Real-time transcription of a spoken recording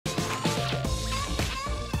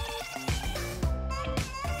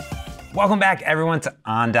Welcome back, everyone, to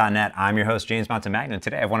On.net. I'm your host, James Montemagno, and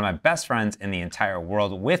today I have one of my best friends in the entire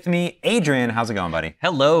world with me, Adrian. How's it going, buddy?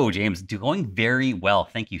 Hello, James. Going very well.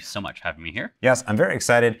 Thank you so much for having me here. Yes, I'm very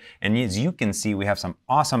excited. And as you can see, we have some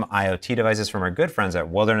awesome IoT devices from our good friends at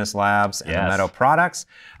Wilderness Labs and the Meadow products.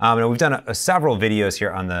 And we've done several videos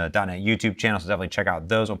here on the .net YouTube channel, so definitely check out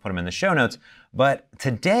those. We'll put them in the show notes. But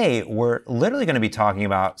today, we're literally going to be talking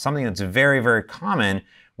about something that's very, very common,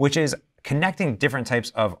 which is connecting different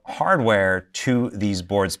types of hardware to these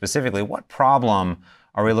boards specifically. What problem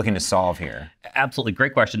are we looking to solve here? Absolutely,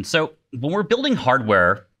 great question. So when we're building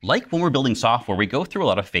hardware, like when we're building software, we go through a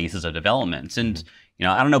lot of phases of development. And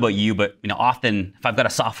I don't know about you, but often if I've got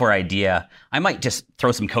a software idea, I might just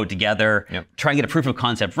throw some code together, try and get a proof of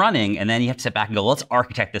concept running, and then you have to sit back and go, let's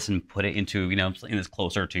architect this and put it into something that's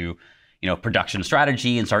closer to production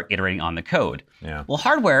strategy and start iterating on the code. Well,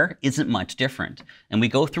 hardware isn't much different. And we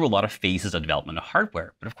go through a lot of phases of development of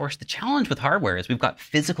hardware. But of course, the challenge with hardware is we've got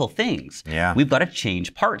physical things. We've got to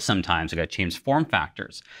change parts sometimes. We've got to change form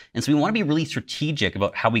factors. And so we want to be really strategic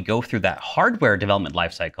about how we go through that hardware development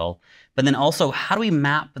lifecycle, but then also how do we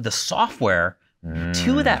map the software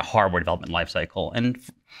to that hardware development lifecycle? And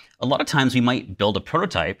a lot of times we might build a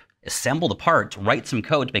prototype, assemble the parts, write some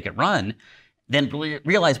code to make it run, then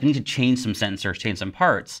realize we need to change some sensors, change some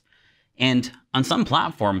parts. And on some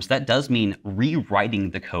platforms, that does mean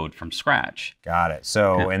rewriting the code from scratch. Got it.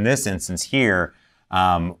 So in this instance here,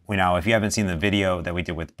 if you haven't seen the video that we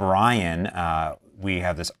did with Brian, we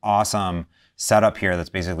have this awesome setup here that's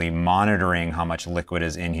basically monitoring how much liquid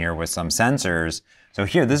is in here with some sensors. So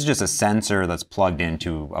here, this is just a sensor that's plugged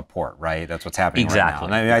into a port, right? That's what's happening right now.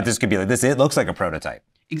 And this could be like this. It looks like a prototype.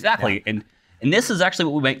 Exactly. And this is actually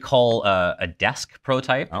what we might call a desk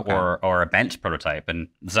prototype or a bench prototype. And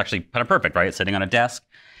this is actually kind of perfect, right? It's sitting on a desk.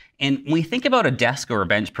 And when we think about a desk or a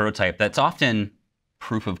bench prototype, that's often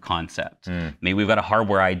proof of concept. Maybe we've got a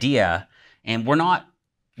hardware idea and we're not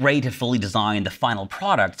ready to fully design the final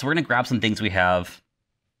product. So we're going to grab some things we have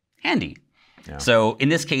handy. So in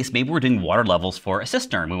this case, maybe we're doing water levels for a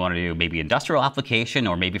cistern. We want to do maybe industrial application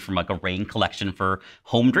or maybe from like a rain collection for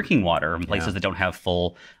home drinking water in places that don't have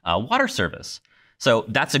full water service. So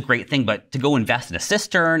that's a great thing, but to go invest in a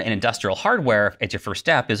cistern and industrial hardware as your first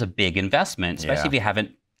step is a big investment, especially if you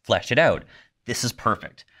haven't fleshed it out. This is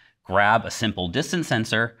perfect. Grab a simple distance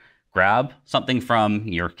sensor, grab something from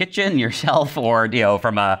your kitchen, your shelf, or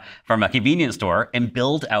from a convenience store and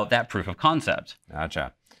build out that proof of concept.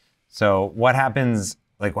 Gotcha. So what happens,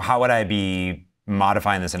 how would I be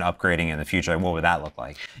modifying this and upgrading in the future? What would that look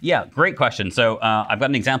like? Yeah, great question. So I've got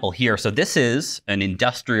an example here. So this is an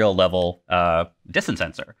industrial level distance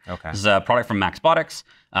sensor. This is a product from MaxBotix,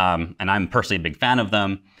 and I'm personally a big fan of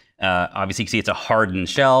them. Obviously, you can see it's a hardened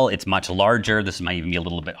shell. It's much larger. This might even be a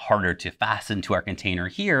little bit harder to fasten to our container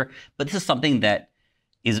here, but this is something that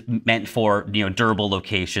is meant for durable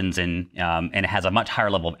locations and it has a much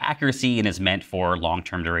higher level of accuracy and is meant for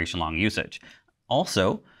long-term duration, long usage.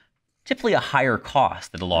 Also, typically a higher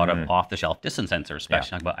cost than a lot of off-the-shelf distance sensors,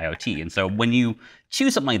 especially talking about IoT. And so when you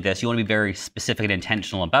choose something like this, you want to be very specific and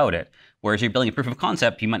intentional about it. Whereas you're building a proof of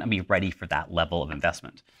concept, you might not be ready for that level of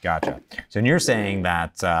investment. Gotcha. So you're saying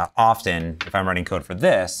that often, if I'm writing code for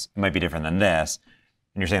this, it might be different than this.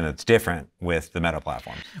 And you're saying that it's different with the Meadow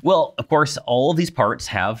platform. Well, of course, all of these parts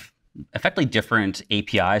have effectively different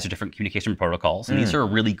APIs or different communication protocols. And these are a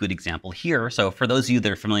really good example here. So for those of you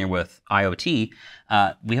that are familiar with IoT,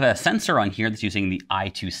 we have a sensor on here that's using the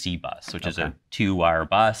I2C bus, which is a 2-wire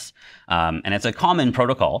bus. And it's a common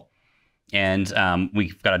protocol. And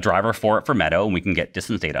we've got a driver for it for Meadow, and we can get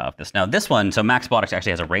distance data off this. Now this one, so MaxBotix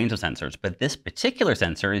actually has a range of sensors, but this particular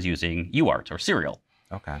sensor is using UART or serial.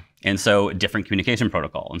 And so different communication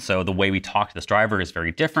protocol. And so the way we talk to this driver is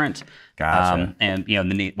very different. And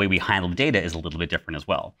the way we handle the data is a little bit different as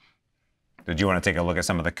well. Did you want to take a look at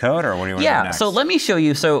some of the code, or what do you want to do next? So let me show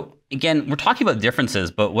you. So again, we're talking about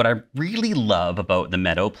differences, but what I really love about the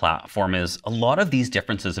Meadow platform is a lot of these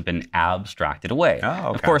differences have been abstracted away.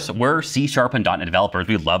 Of course, we're C# and .NET developers.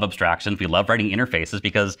 We love abstractions. We love writing interfaces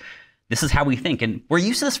because this is how we think, and we're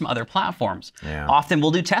used to this from other platforms. Often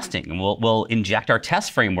we'll do testing, and we'll inject our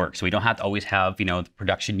test framework, so we don't have to always have the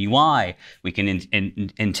production UI. We can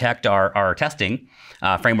inject our testing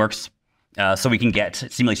frameworks so we can get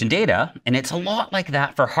simulation data, and it's a lot like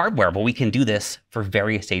that for hardware, but we can do this for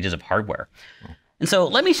various stages of hardware. And so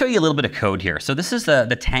let me show you a little bit of code here. So this is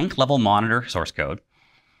the tank level monitor source code,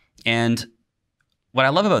 and what I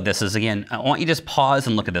love about this is, again, I want you to just pause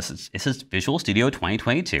and look at this. This is Visual Studio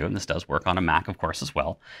 2022, and this does work on a Mac, of course, as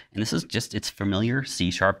well. And this is just its familiar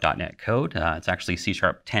C#.NET code. It's actually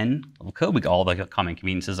C#10 level code. We got all the common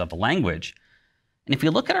conveniences of the language. And if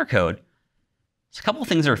you look at our code, there's a couple of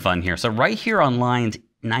things that are fun here. So right here on lines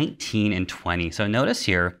 19 and 20. So notice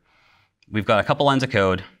here, we've got a couple lines of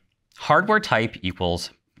code. Hardware type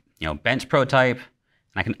equals, bench prototype. And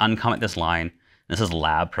I can uncomment this line. This is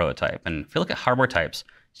lab prototype. And if you look at hardware types,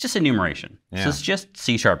 it's just enumeration. Yeah. So it's just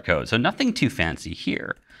C# code. So nothing too fancy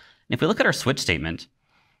here. And if we look at our switch statement,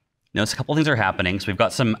 notice a couple of things are happening. So we've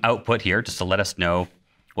got some output here just to let us know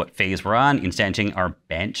what phase we're on, instantiating our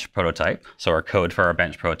bench prototype. So our code for our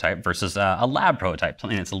bench prototype versus a lab prototype,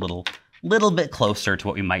 something that's a little bit closer to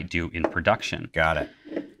what we might do in production. Got it.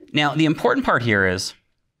 Now, the important part here is,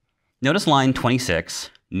 notice line 26,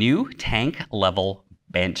 new tank level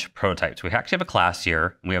bench prototypes. We actually have a class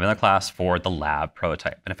here, and we have another class for the lab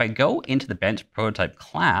prototype. And if I go into the bench prototype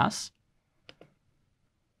class,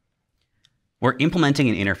 we're implementing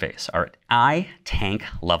an interface, our iTank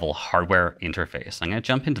level hardware interface. I'm going to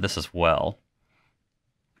jump into this as well.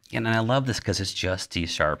 And I love this because it's just C#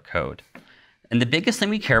 code. And the biggest thing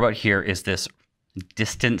we care about here is this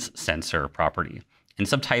distance sensor property in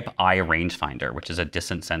subtype IRangeFinder, which is a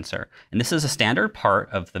distance sensor. And this is a standard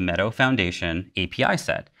part of the Meadow Foundation API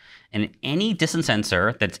set. And any distance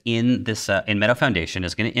sensor that's in this in Meadow Foundation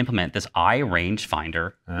is going to implement this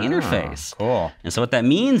IRangeFinder interface. Cool. And so what that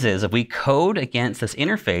means is if we code against this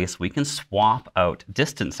interface, we can swap out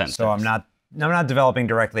distance sensors. So I'm not developing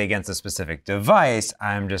directly against a specific device.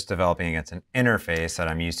 I'm just developing against an interface that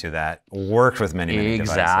I'm used to that works with many devices.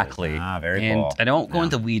 Exactly. Very cool. And I don't go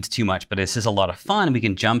into weeds too much, but it's just a lot of fun. We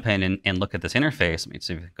can jump in and look at this interface. Let me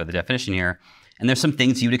see if we go to the definition here. And there's some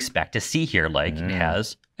things you'd expect to see here, like it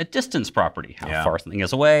has a distance property, how far something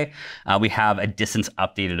is away. We have a distance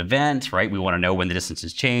updated event, right? We want to know when the distance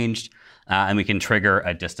has changed. And we can trigger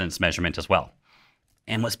a distance measurement as well.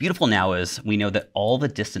 And what's beautiful now is we know that all the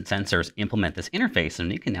distance sensors implement this interface,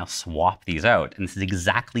 and you can now swap these out. And this is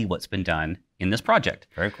exactly what's been done in this project.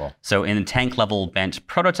 Very cool. So in the tank level bench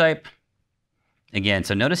prototype, again,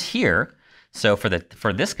 so notice here, so for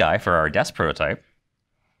this guy, for our desk prototype,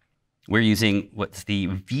 we're using what's the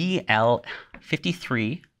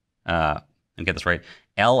VL53, let me get this right,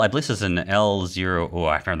 I believe this is an L0, oh,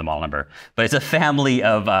 I remember the model number, but it's a family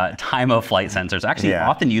of time of flight sensors, actually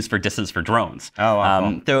often used for distance for drones. Oh, wow,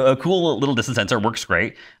 cool. So a cool little distance sensor, works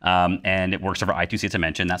great, and it works over I2C as I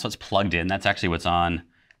mentioned. That's what's plugged in. That's actually what's on,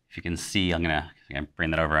 if you can see, I'm gonna bring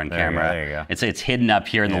that over on camera. There you go. It's hidden up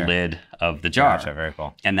here in the lid of the jar. Gotcha, very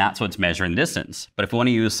cool. And that's what's measuring distance. But if we want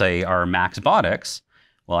to use, say, our MaxBotix,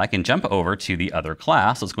 well, I can jump over to the other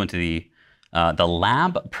class. Let's go into the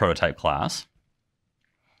lab prototype class.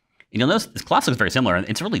 You'll notice this class looks very similar.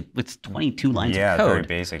 It's 22 lines of code. Yeah, very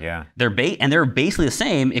basic, yeah. They're basically the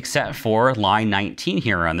same except for line 19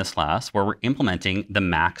 here on this class where we're implementing the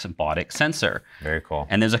MaxBotix sensor. Very cool.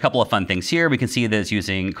 And there's a couple of fun things here. We can see that it's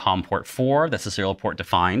using COM port 4. That's the serial port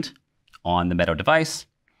defined on the Meadow device.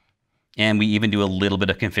 And we even do a little bit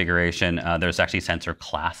of configuration. There's actually sensor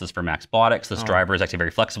classes for MaxBotix. This driver is actually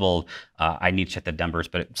very flexible. I need to check the numbers,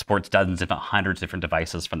 but it supports dozens, if not hundreds, of different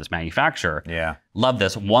devices from this manufacturer. Yeah. Love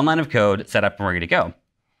this. One line of code set up and ready to go.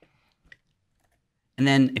 And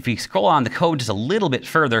then if we scroll on the code just a little bit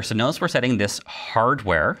further, so notice we're setting this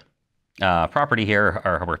hardware property here,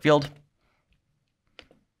 our hardware field.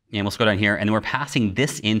 And we'll scroll down here, and then we're passing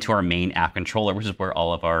this into our main app controller, which is where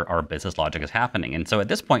all of our business logic is happening. And so at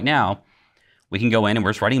this point now, we can go in and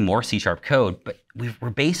we're just writing more C# code, but we're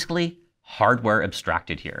basically hardware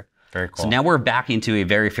abstracted here. Very cool. So now we're back into a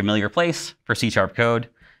very familiar place for C# code.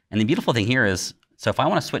 And the beautiful thing here is, so if I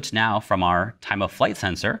want to switch now from our time of flight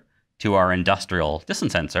sensor to our industrial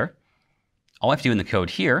distance sensor, all I have to do in the code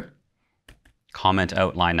here, comment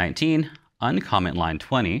out line 19, uncomment line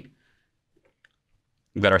 20.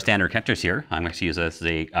 We've got our standard connectors here. I'm going to use this as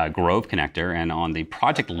a Grove connector. And on the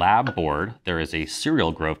project lab board, there is a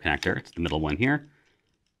serial Grove connector. It's the middle one here.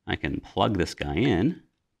 I can plug this guy in.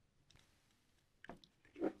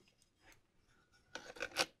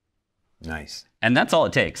 Nice. And that's all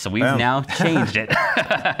it takes. So we've now changed it. We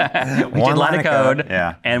One did a lot line of code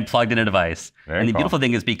and plugged in a device. Very and the cool. beautiful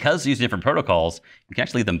thing is because we use different protocols, you can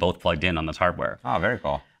actually leave them both plugged in on this hardware. Oh, very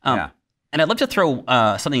cool. And I'd love to throw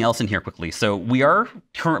something else in here quickly. So we are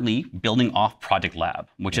currently building off Project Lab,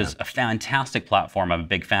 which is a fantastic platform. I'm a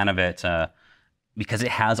big fan of it because it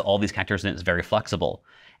has all these connectors and it's very flexible.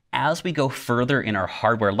 As we go further in our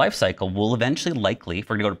hardware lifecycle, we'll eventually likely, if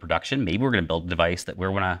we're gonna go to production, maybe we're gonna build a device that we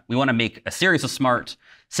wanna make a series of smart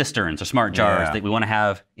cisterns or smart jars that we wanna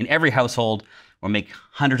have in every household or make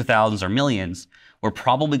hundreds of thousands or millions. We're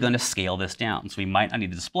probably gonna scale this down. So we might not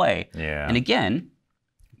need a display. And again,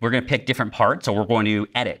 we're going to pick different parts, or we're going to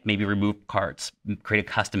edit, maybe remove parts, create a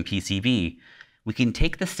custom PCB. we can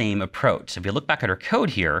take the same approach. If you look back at our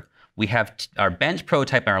code here, we have our bench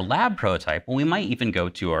prototype and our lab prototype. Well, we might even go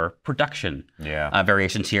to our production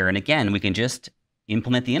variations here. And again, we can just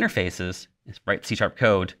implement the interfaces, write C#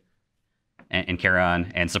 code, and carry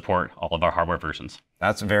on and support all of our hardware versions.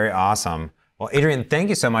 That's very awesome. Well, Adrian, thank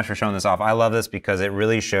you so much for showing this off. I love this because it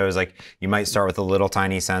really shows like you might start with a little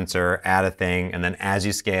tiny sensor, add a thing, and then as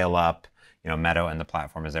you scale up, Meadow and the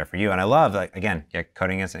platform is there for you. And I love, like, again,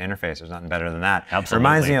 coding against an interface. There's nothing better than that. Absolutely. It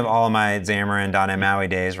reminds me of all of my Xamarin, .NET MAUI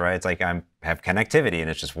days, right? It's like I have connectivity and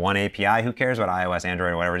it's just one API. Who cares what iOS,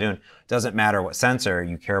 Android, or whatever we're doing? It doesn't matter what sensor,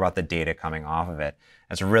 you care about the data coming off of it.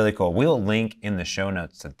 That's really cool. We'll link in the show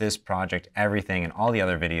notes to this project, everything, and all the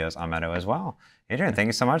other videos on Meadow as well. Adrian, thank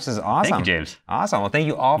you so much. This is awesome. Thank you, James. Awesome. Well, thank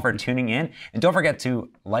you all for tuning in. And don't forget to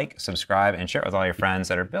like, subscribe, and share it with all your friends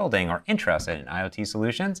that are building or interested in IoT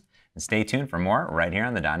solutions. And stay tuned for more right here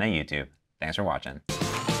on the .NET YouTube. Thanks for watching.